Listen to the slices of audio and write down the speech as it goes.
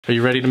Are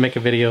you ready to make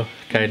a video,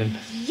 Kaiden?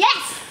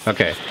 Yes!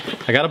 Okay,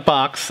 I got a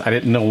box. I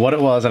didn't know what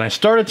it was, and I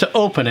started to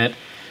open it.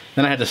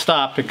 Then I had to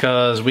stop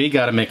because we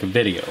got to make a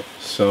video.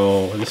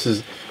 So this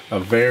is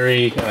a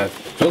very,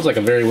 feels like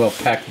a very well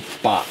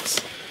packed box.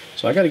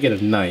 So I got to get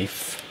a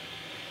knife,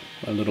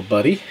 my little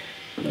buddy.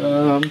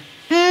 Here.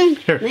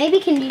 Maybe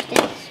can use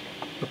this.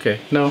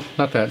 Okay, no,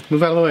 not that.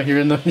 Move out of the way. You're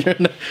in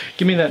the,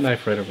 give me that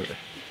knife right over there.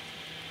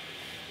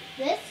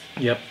 This?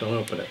 Yep, don't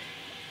open it.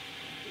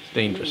 It's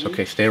dangerous.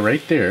 Okay, stay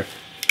right there.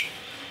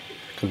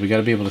 Because we got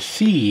to be able to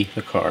see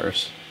the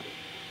cars.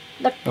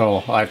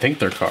 Oh, I think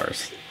they're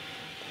cars.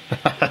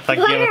 What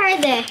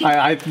are they?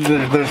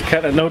 There's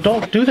kind of, no,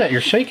 don't do that.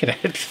 You're shaking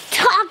it.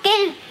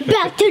 Talking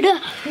back to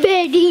the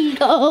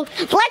video.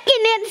 Like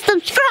and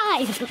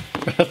subscribe.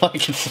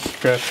 Like and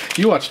subscribe.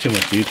 You watch too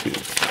much YouTube.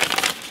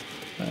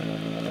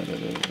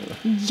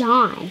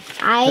 John,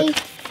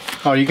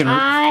 Oh, you can.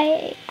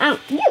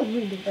 you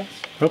read this.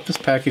 Hope this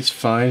package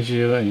finds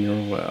you and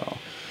you're well.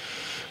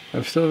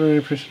 I'm still very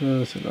appreciative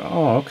of this.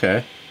 Oh,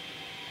 okay.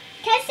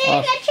 Can I sit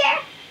in the chair?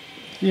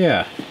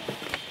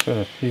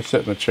 Yeah. You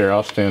sit in the chair.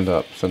 I'll stand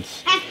up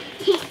since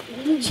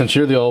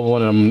you're the old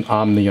one and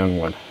I'm the young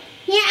one.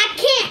 Yeah, I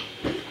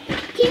can't.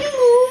 Can you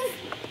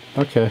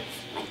move? Okay.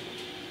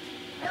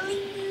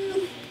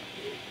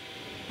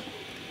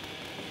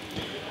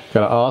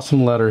 Got an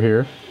awesome letter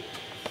here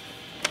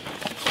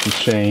from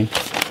Shane.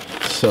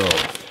 So,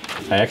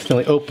 I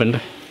accidentally opened,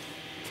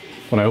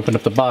 when I opened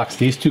up the box,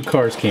 these two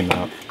cars came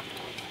out.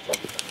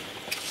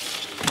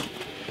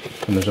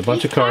 And there's a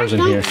bunch of cars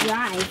in here.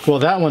 Drive. Well,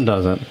 that one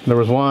doesn't. There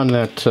was one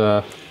that,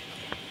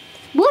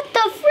 What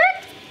the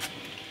frick?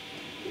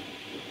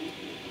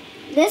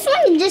 This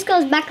one just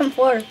goes back and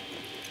forth.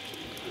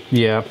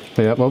 yeah,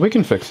 well, we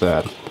can fix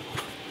that.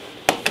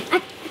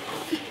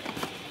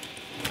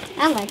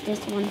 I like this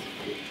one.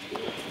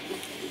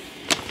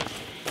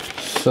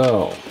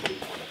 So,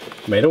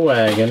 made a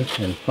wagon,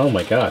 and oh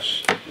my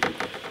gosh.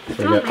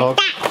 We got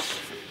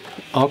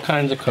all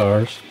kinds of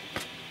cars.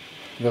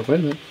 Wait a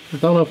minute,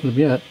 don't open them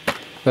yet.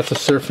 That's a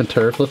surf and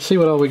turf. Let's see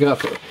what all we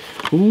got.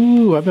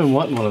 Ooh, I've been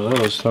wanting one of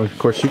those. So of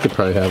course, you could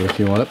probably have it if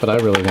you want it, but I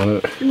really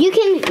want it. You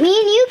can, me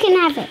and you can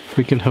have it.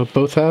 We can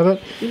both have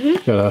it?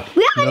 Mm-hmm. Got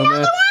We have another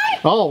one?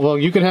 Oh, well,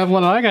 you can have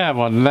one and I can have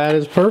one. That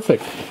is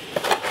perfect.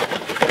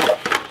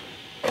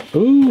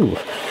 Ooh.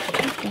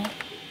 Okay.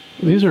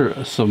 These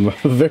are some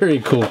very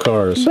cool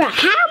cars. Bro,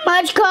 how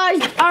much cars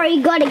are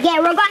you going to get?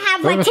 We're going to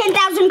have like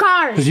 10,000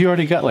 cars. Because you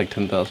already got like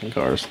 10,000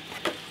 cars.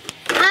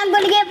 I'm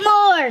going to get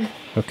more.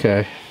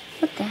 Okay.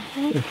 What the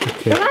heck?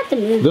 Okay. We're about to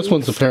move This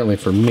one's apparently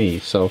for me,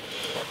 so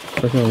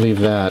we're going to leave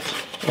that.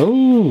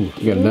 Oh,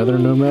 we got another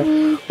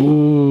Nomad.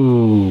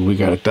 Ooh, we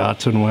got a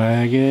Datsun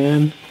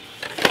wagon.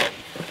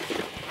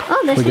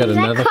 Oh, this got is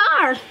another that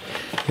car.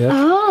 Yep.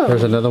 Oh.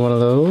 There's another one of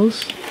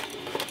those.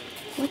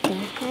 What the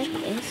heck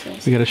is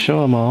this? We got to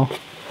show them all.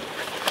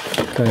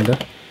 Kinda.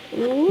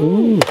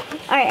 Ooh.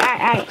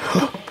 Alright.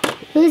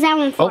 Who's that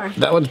one for? Oh,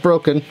 that one's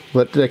broken,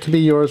 but that could be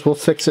yours. We'll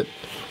fix it.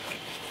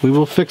 We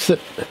will fix it.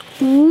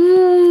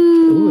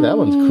 Ooh, that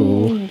one's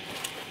cool.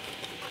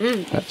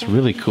 That's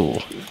really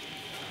cool.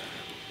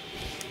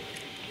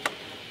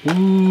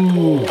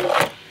 Ooh.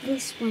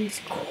 This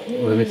one's cool.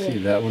 Let me see.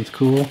 That one's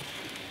cool.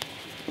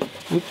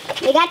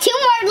 Oops. We got 2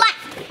 more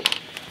left.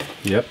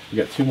 Yep, we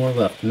got 2 more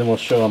left, and then we'll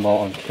show them all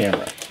on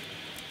camera.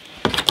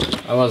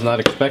 I was not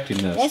expecting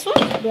this. This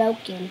one's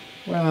broken.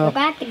 Well, We're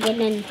about to get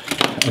in.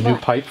 a new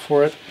pipe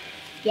for it?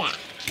 Yeah.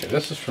 Okay,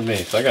 this is for me,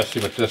 so I gotta see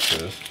what this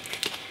is.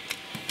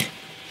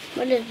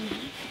 What is that?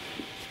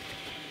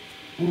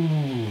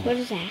 Ooh. What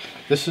is that?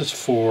 This is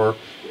for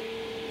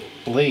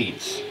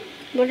blades.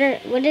 What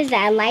is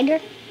that? A lighter?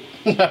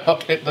 No,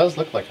 it does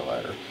look like a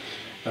lighter.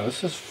 No,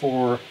 this is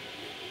for...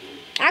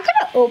 I could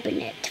have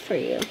opened it for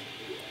you. I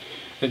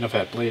didn't know if it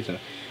had blades in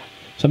it.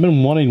 So I've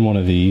been wanting one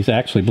of these,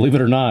 actually, believe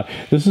it or not.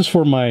 This is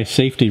for my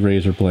safety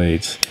razor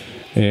blades.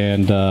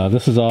 And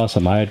this is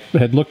awesome. I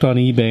had looked on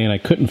eBay and I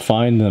couldn't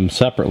find them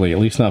separately, at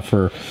least not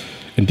for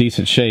in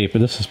decent shape, but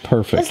this is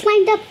perfect. Let's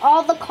line up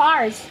all the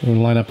cars. We're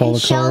gonna line up all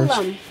the cars.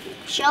 Show them.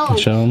 Show them.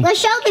 Show them. Let's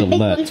show the big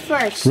Gillette. ones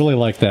first. Really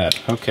like that.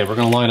 Okay, we're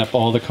gonna line up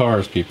all the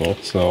cars, people.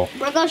 So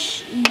We're going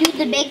to do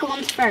the big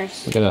ones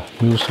first. we gotta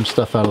move some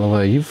stuff out of the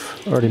way.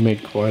 You've already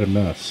made quite a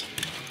mess.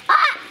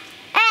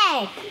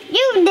 Hey,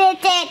 you did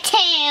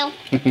that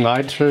too.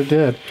 I sure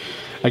did.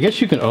 I guess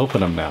you can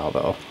open them now,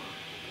 though,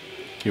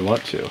 if you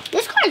want to.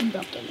 This car's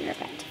broken. You're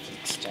about to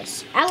fix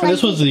this. I like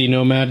This was the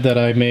Nomad that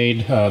I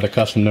made, the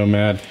custom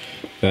Nomad.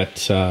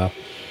 That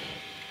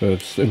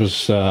it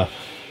was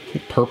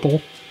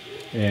purple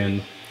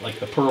and like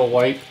the pearl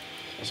white.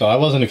 So I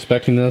wasn't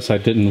expecting this. I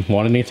didn't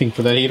want anything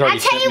for that. He'd already I'll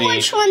tell sent you me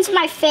which one's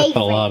my favorite.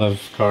 a lot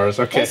of cars.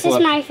 Okay, This is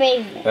my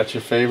favorite. That's your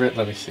favorite?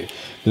 Let me see.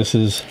 This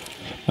is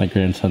my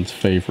grandson's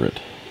favorite.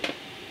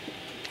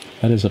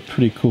 That is a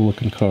pretty cool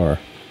looking car.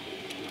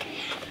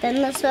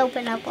 Then let's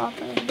open up all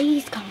of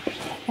these cars.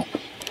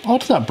 Oh,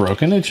 it's not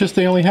broken. It's just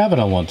they only have it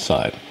on one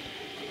side.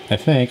 I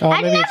think. Oh,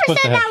 I maybe never it's supposed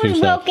said to have that two was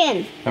sides.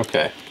 broken.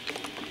 Okay.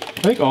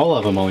 I think all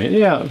of them only.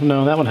 Yeah,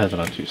 no, that one has it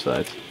on 2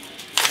 sides.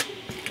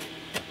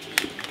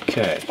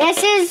 Okay.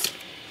 This is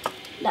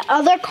the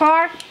other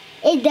car.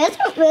 It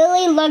doesn't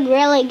really look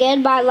really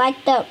good, but I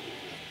like the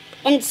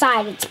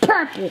inside. It's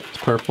purple. It's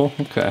purple?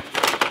 Okay.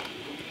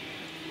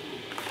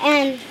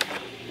 And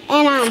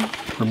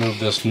remove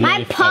this my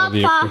knife out of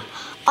the papa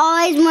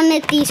always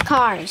wanted these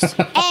cars.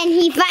 And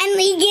he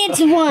finally gets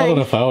one. I don't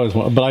know if I always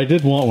want, but I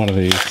did want one of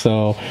these.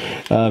 So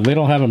they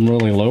don't have them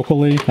really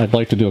locally. I'd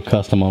like to do a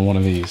custom on one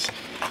of these.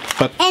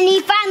 And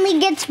he finally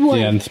gets one.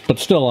 Yeah, but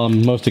still,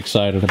 I'm most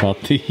excited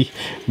about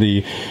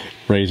the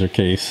razor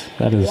case.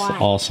 That is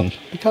awesome.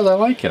 Because I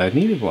like it. I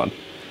needed one.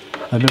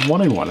 I've been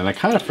wanting one, and I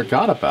kind of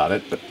forgot about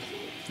it, but,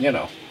 you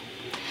know.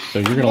 So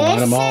you're going to line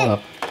them all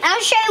up. I'll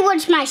show you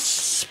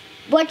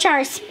which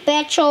are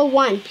special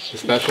ones. The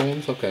special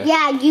ones? Okay.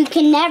 Yeah, you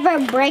can never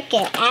break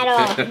it at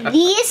all.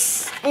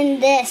 These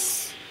and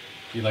this.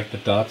 You like the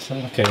dots?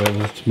 Okay, well,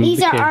 let's move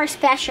These are our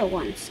special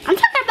ones. I'm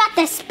talking about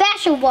the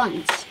special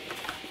ones.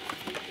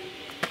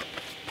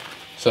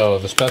 So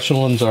the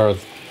special ones are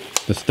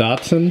this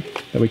Datsun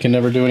that we can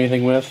never do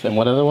anything with, and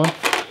what other one?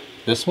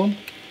 This one?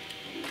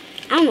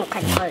 I don't know what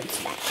kind of bird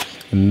is that.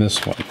 And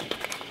this one.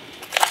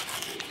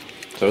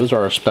 Those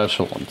are our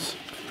special ones.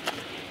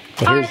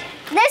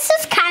 This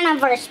is kind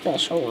of our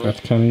special one.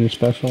 That's kind of your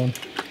special one?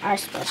 Our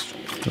special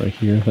one. Right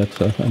here,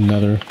 that's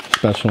another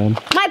special one.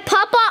 My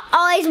papa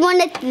always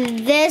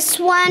wanted this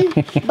one,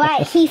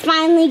 but he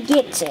finally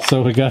gets it.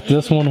 So we got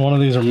this one of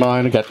these are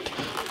mine. I got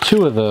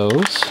 2 of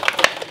those.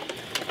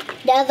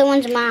 The other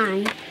one's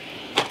mine.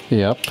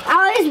 Yep.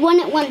 I always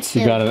wanted one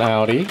too. We got an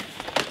Audi.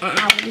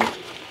 Audi.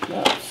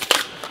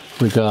 Yes.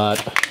 We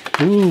got,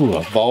 ooh,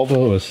 a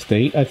Volvo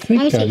Estate. I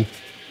think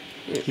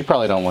you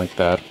probably don't like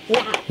that.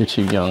 No. You're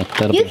too young.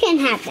 You can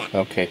have that.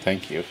 Okay,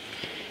 thank you.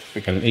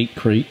 We got an 8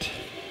 crate.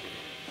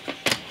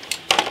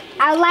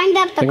 I lined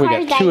up the cars. I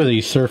think we got 2 of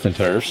these surf and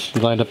turfs.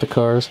 You lined up the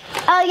cars.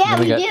 Oh yeah,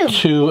 we do. got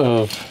 2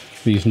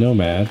 of these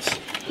Nomads.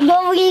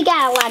 But we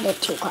got a lot of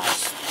 2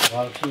 cars. A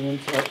lot of 2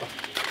 ones.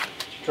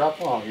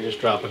 Drop off. You're just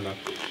dropping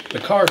the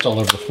cards all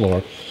over the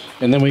floor.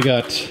 And then we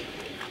got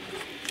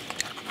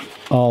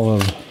all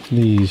of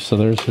these. So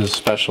there's his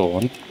special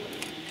one.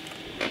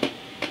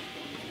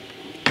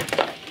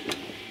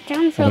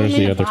 There's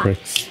the other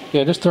crate.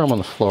 Yeah, just throw them on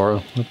the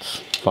floor. That's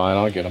fine.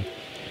 I'll get them.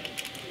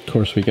 Of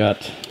course, we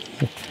got.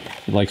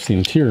 He likes the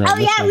interior. Oh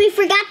yeah, we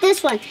forgot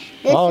this one.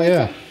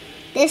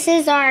 This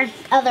is our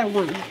other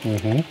one.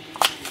 Mm-hmm.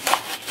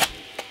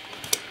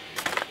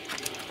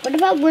 What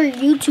about we're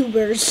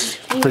YouTubers?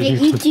 We make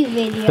YouTube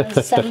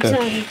videos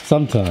sometimes.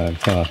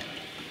 Sometimes, huh?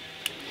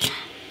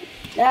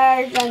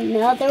 There's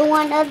another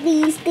one of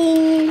these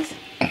things.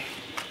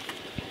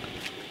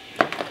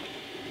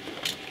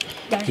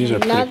 These are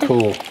pretty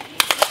cool.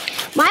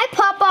 My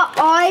papa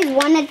always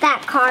wanted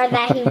that car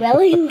that he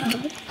really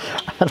loved.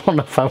 I don't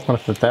know if I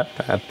wanted it that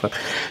bad, but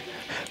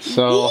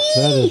so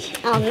that is.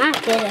 Oh,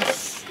 not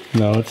this.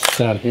 No, it's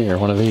down here.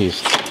 One of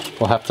these.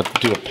 We'll have to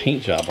do a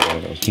paint job on one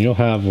of those. You'll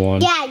have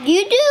one. Yeah,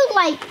 you do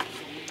like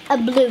a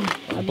blue.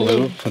 A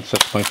blue?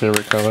 That's my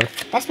favorite color.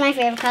 That's my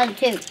favorite color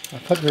too. I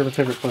thought your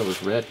favorite color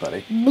was red,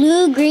 buddy.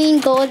 Blue,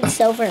 green, gold,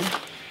 silver.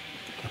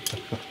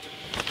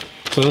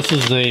 So this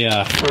is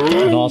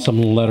an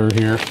awesome letter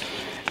here,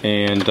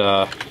 and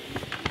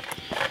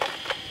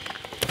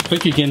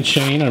thank you again,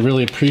 Shane. I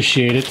really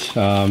appreciate it.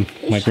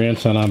 My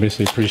grandson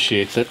obviously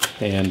appreciates it,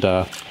 and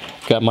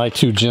got my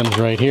 2 gems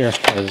right here,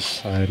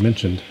 as I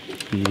mentioned.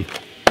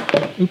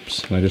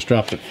 Oops, I just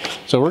dropped it.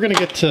 So we're gonna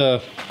get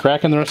to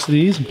cracking the rest of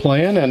these and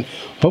playing, and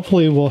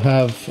hopefully we'll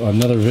have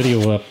another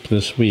video up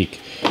this week.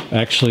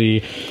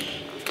 Actually,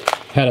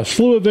 had a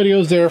slew of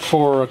videos there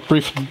for a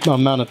brief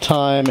amount of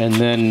time, and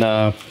then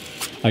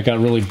I got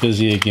really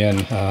busy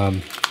again.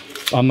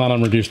 I'm not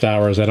on reduced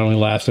hours. That only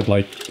lasted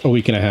like a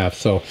week and a half,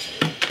 so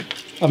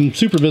I'm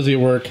super busy at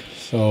work,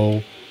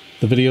 so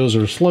the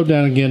videos are slowed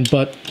down again,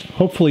 but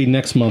hopefully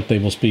next month they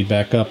will speed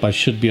back up. I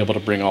should be able to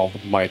bring all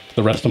of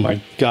the rest of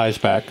my guys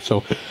back.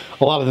 So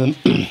a lot of them,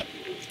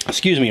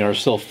 excuse me, are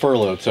still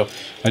furloughed. So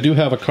I do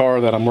have a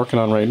car that I'm working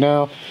on right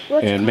now,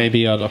 and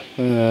maybe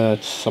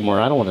it's somewhere.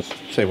 I don't want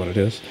to say what it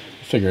is.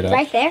 Figure it out.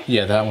 Right there?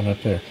 Yeah, that one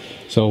up there.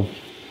 So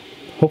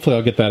hopefully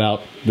I'll get that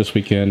out this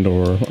weekend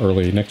or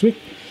early next week.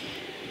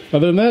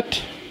 Other than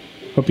that,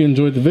 hope you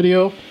enjoyed the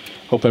video.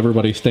 Hope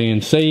everybody's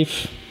staying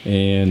safe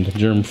and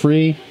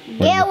germ-free.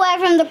 Get away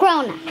from the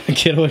corona.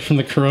 Get away from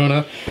the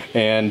corona,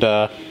 and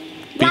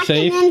be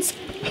safe. And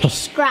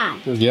subscribe.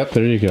 Yep,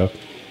 there you go.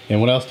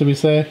 And what else did we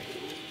say?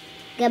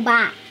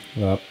 Goodbye.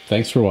 Well,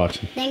 thanks for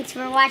watching. Thanks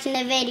for watching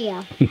the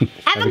video.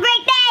 Have a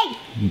great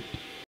day.